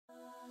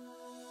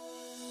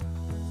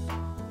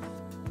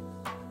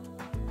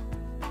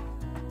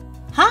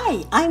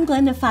Hi, I'm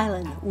Glenda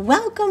Feilen.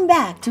 Welcome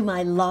back to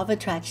my Law of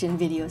Attraction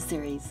video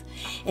series.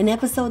 In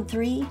episode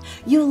 3,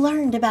 you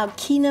learned about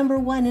key number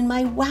 1 in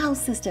my WOW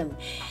system,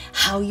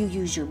 how you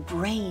use your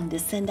brain to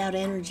send out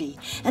energy,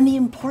 and the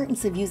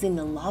importance of using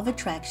the Law of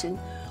Attraction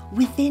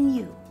within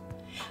you.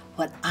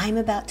 What I'm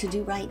about to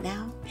do right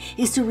now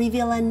is to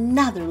reveal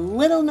another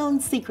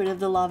little-known secret of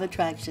the Law of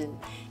Attraction,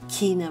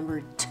 key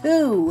number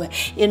 2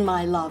 in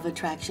my Law of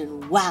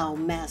Attraction WOW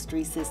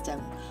Mastery System,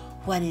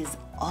 what is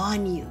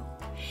on you.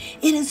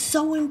 It is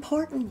so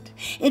important.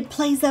 It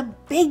plays a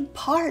big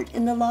part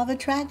in the Law of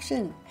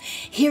Attraction.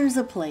 Here's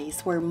a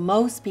place where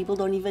most people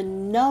don't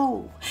even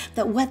know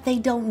that what they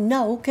don't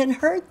know can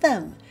hurt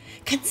them,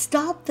 can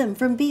stop them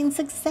from being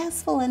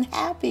successful and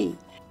happy.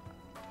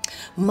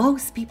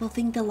 Most people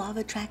think the Law of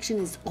Attraction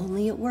is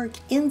only at work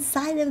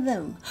inside of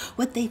them,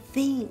 what they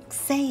think,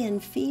 say,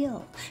 and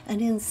feel,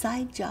 an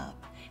inside job.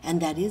 And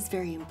that is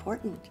very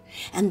important.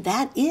 And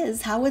that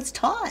is how it's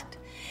taught.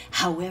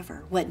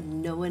 However, what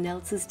no one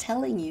else is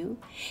telling you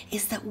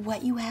is that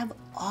what you have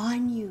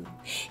on you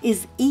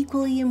is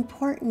equally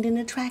important in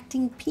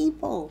attracting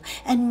people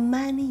and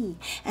money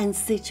and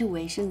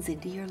situations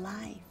into your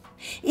life.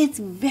 It's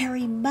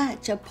very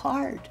much a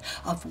part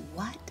of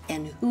what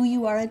and who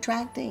you are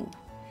attracting.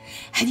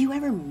 Have you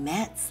ever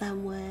met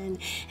someone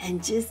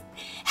and just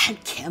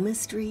had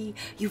chemistry?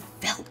 You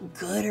felt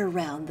good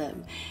around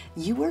them.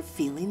 You were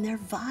feeling their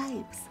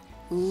vibes.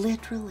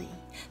 Literally,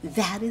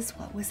 that is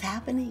what was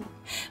happening.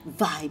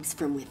 Vibes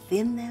from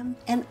within them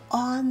and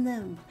on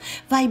them.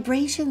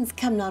 Vibrations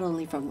come not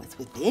only from what's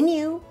within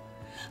you,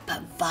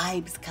 but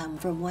vibes come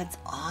from what's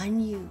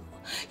on you.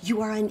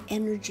 You are an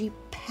energy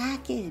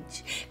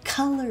package.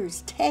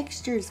 Colors,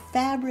 textures,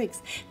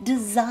 fabrics,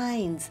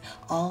 designs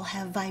all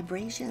have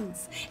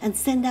vibrations and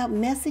send out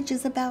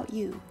messages about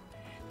you.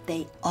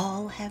 They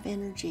all have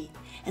energy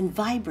and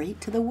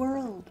vibrate to the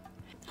world.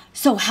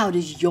 So how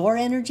does your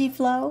energy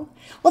flow?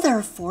 Well, there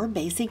are 4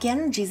 basic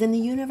energies in the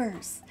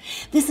universe.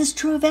 This is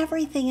true of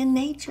everything in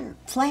nature,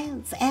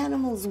 plants,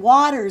 animals,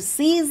 water,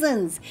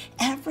 seasons,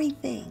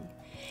 everything.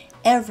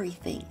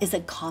 Everything is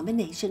a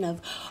combination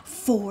of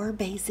 4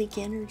 basic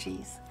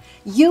energies.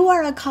 You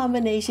are a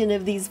combination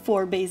of these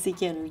 4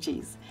 basic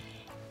energies.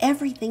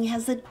 Everything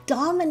has a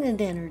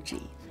dominant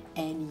energy,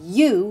 and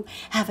you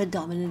have a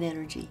dominant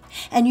energy.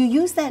 And you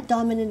use that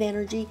dominant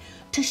energy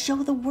to show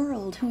the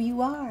world who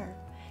you are.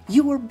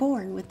 You were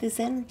born with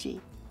this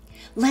energy.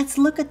 Let's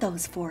look at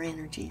those 4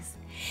 energies.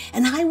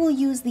 And I will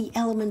use the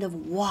element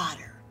of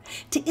water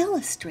to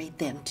illustrate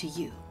them to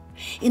you.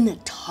 In the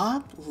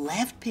top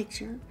left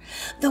picture,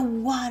 the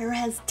water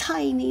has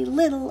tiny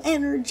little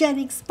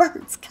energetic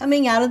spurts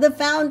coming out of the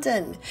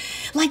fountain,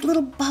 like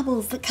little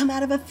bubbles that come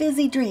out of a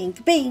fizzy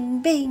drink.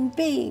 Bing, bing,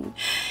 bing.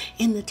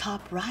 In the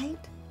top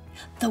right,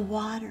 the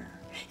water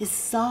is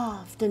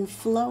soft and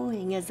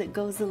flowing as it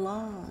goes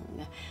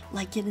along,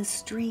 like in a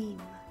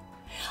stream.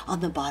 On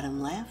the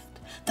bottom left,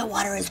 the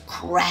water is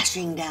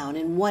crashing down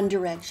in one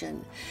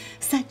direction,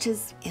 such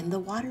as in the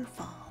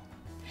waterfall.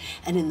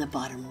 And in the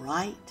bottom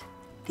right,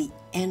 the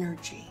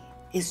energy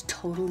is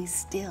totally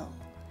still,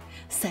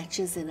 such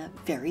as in a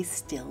very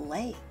still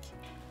lake.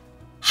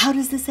 How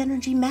does this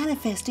energy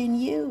manifest in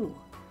you?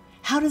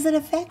 How does it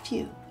affect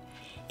you?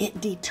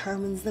 It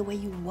determines the way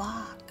you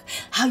walk,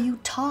 how you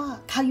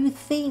talk, how you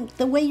think,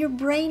 the way your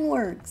brain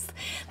works,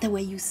 the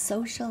way you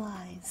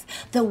socialize,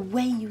 the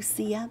way you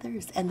see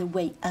others, and the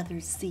way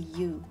others see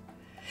you.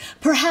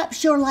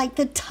 Perhaps you're like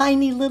the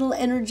tiny little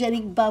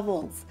energetic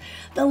bubbles,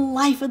 the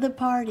life of the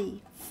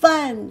party,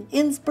 fun,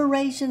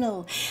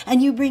 inspirational,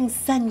 and you bring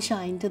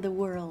sunshine to the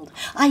world,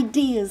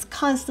 ideas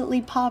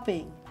constantly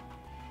popping.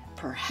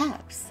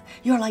 Perhaps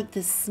you're like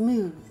the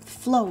smooth,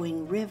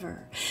 flowing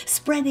river,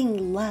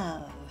 spreading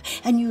love,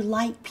 and you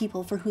like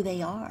people for who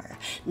they are,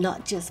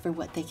 not just for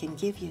what they can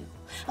give you.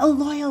 A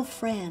loyal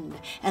friend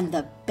and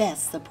the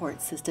best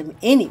support system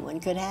anyone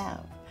could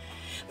have.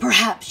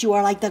 Perhaps you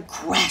are like the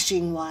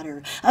crashing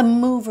water, a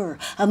mover,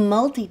 a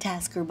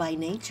multitasker by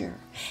nature.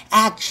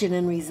 Action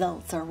and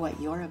results are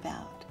what you're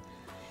about.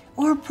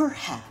 Or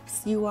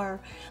perhaps you are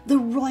the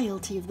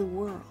royalty of the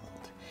world.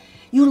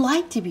 You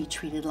like to be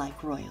treated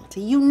like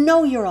royalty. You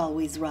know you're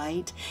always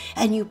right,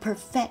 and you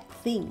perfect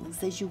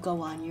things as you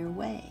go on your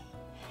way.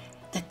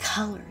 The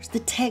colors, the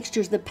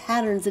textures, the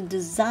patterns, and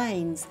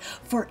designs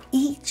for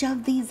each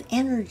of these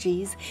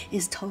energies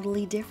is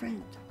totally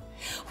different.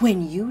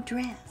 When you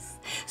dress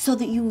so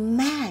that you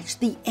match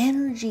the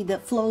energy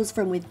that flows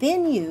from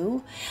within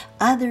you,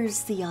 others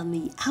see on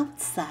the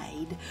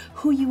outside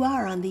who you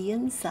are on the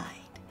inside.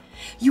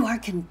 You are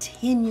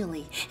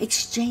continually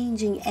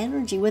exchanging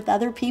energy with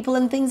other people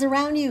and things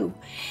around you.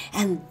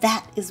 And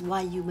that is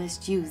why you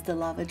must use the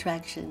Law of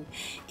Attraction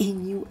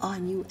in you,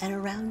 on you, and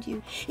around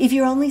you. If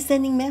you're only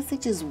sending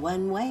messages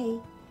one way,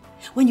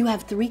 when you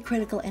have 3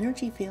 critical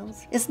energy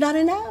fields, it's not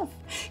enough.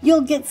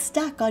 You'll get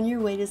stuck on your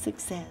way to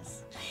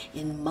success.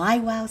 In my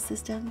WOW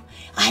system,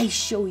 I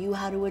show you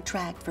how to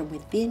attract from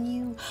within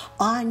you,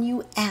 on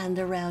you, and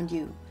around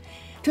you,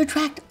 to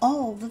attract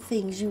all the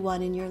things you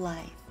want in your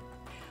life.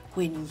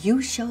 When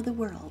you show the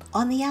world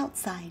on the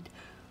outside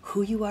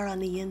who you are on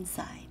the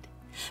inside.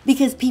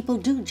 Because people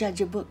do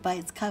judge a book by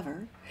its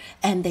cover,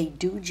 and they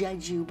do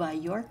judge you by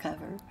your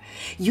cover,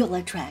 you'll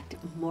attract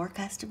more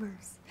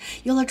customers.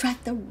 You'll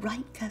attract the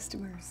right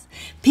customers.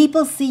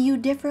 People see you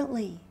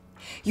differently.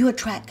 You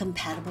attract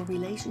compatible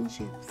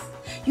relationships.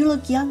 You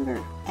look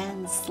younger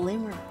and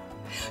slimmer.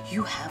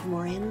 You have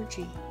more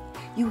energy.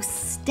 You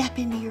step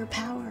into your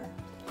power.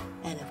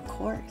 And of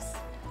course,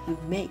 you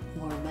make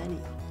more money.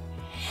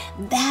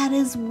 That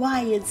is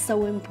why it's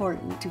so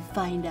important to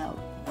find out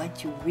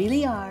what you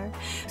really are,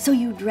 so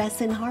you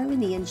dress in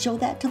harmony and show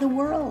that to the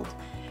world.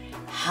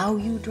 How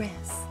you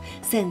dress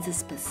sends a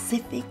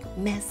specific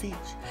message.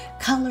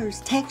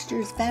 Colors,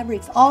 textures,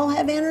 fabrics all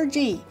have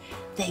energy.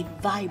 They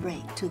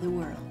vibrate to the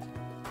world.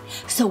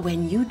 So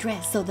when you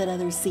dress so that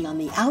others see on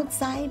the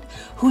outside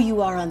who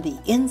you are on the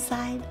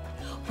inside,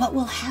 what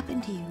will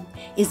happen to you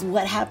is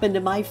what happened to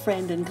my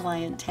friend and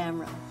client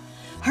Tamra.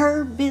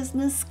 Her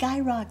business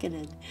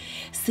skyrocketed.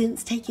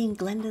 Since taking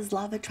Glenda's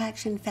Law of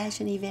Attraction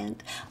fashion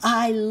event,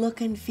 I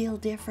look and feel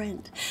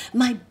different.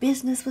 My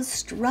business was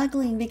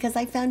struggling because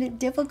I found it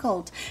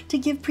difficult to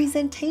give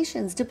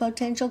presentations to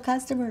potential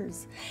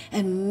customers.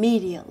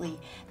 Immediately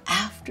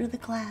after the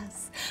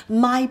class,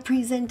 my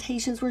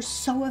presentations were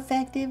so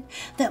effective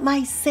that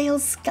my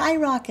sales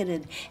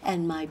skyrocketed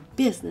and my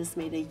business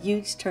made a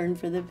huge turn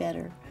for the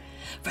better.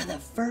 For the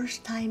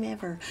first time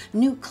ever,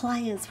 new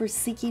clients were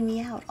seeking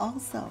me out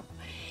also.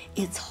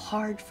 It's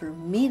hard for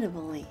me to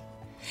believe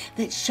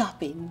that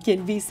shopping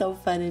can be so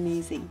fun and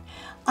easy.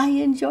 I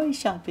enjoy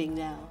shopping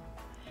now.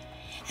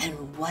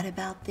 And what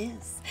about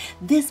this?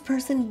 This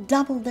person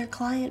doubled their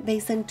client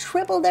base and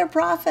tripled their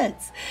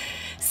profits.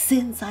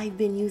 Since I've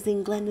been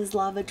using Glenda's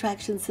Law of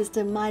Attraction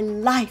system, my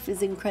life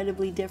is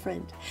incredibly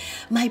different.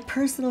 My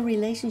personal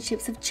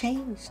relationships have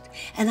changed,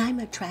 and I'm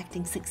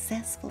attracting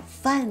successful,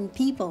 fun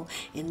people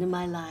into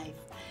my life.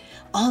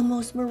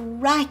 Almost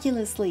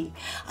miraculously,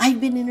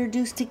 I've been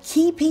introduced to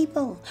key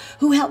people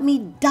who helped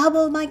me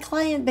double my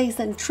client base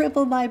and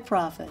triple my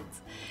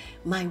profits.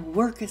 My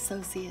work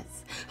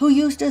associates, who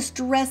used to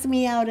stress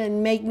me out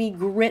and make me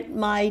grit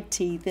my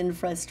teeth in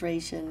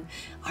frustration,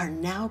 are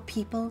now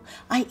people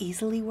I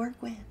easily work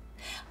with.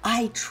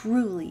 I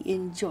truly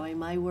enjoy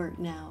my work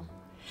now.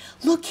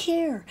 Look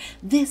here,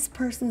 this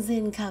person's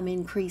income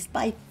increased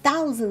by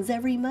thousands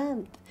every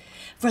month.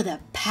 For the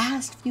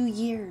past few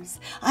years,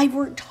 I've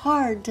worked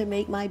hard to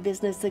make my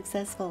business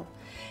successful.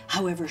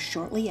 However,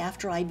 shortly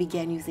after I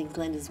began using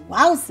Glenda's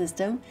WOW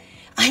system,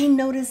 I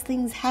noticed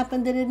things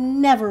happened that had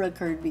never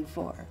occurred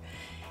before.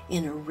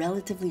 In a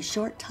relatively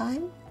short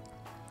time,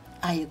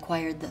 I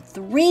acquired the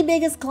 3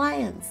 biggest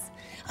clients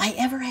I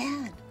ever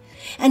had.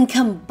 And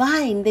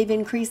combined, they've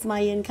increased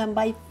my income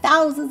by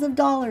thousands of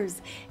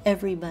dollars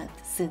every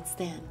month since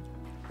then.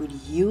 Would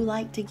you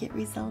like to get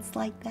results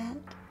like that?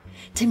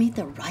 To meet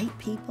the right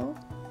people,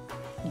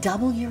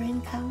 double your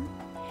income,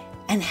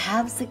 and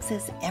have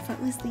success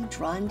effortlessly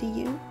drawn to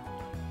you?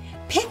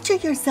 Picture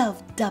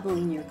yourself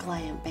doubling your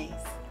client base.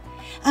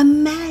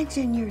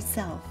 Imagine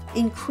yourself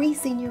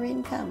increasing your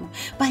income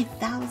by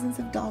thousands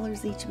of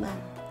dollars each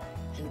month.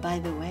 And by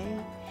the way,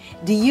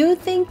 do you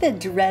think that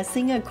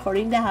dressing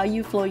according to how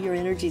you flow your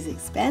energy is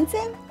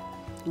expensive?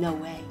 No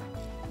way.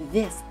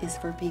 This is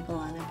for people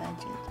on a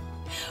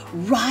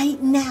budget.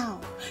 Right now,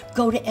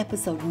 go to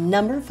episode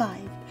number 5,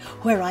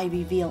 where I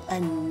reveal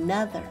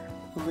another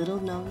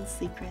little-known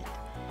secret.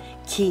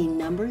 Key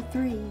number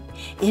 3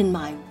 in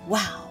my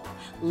WOW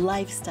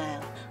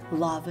Lifestyle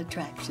Law of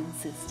Attraction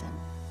system.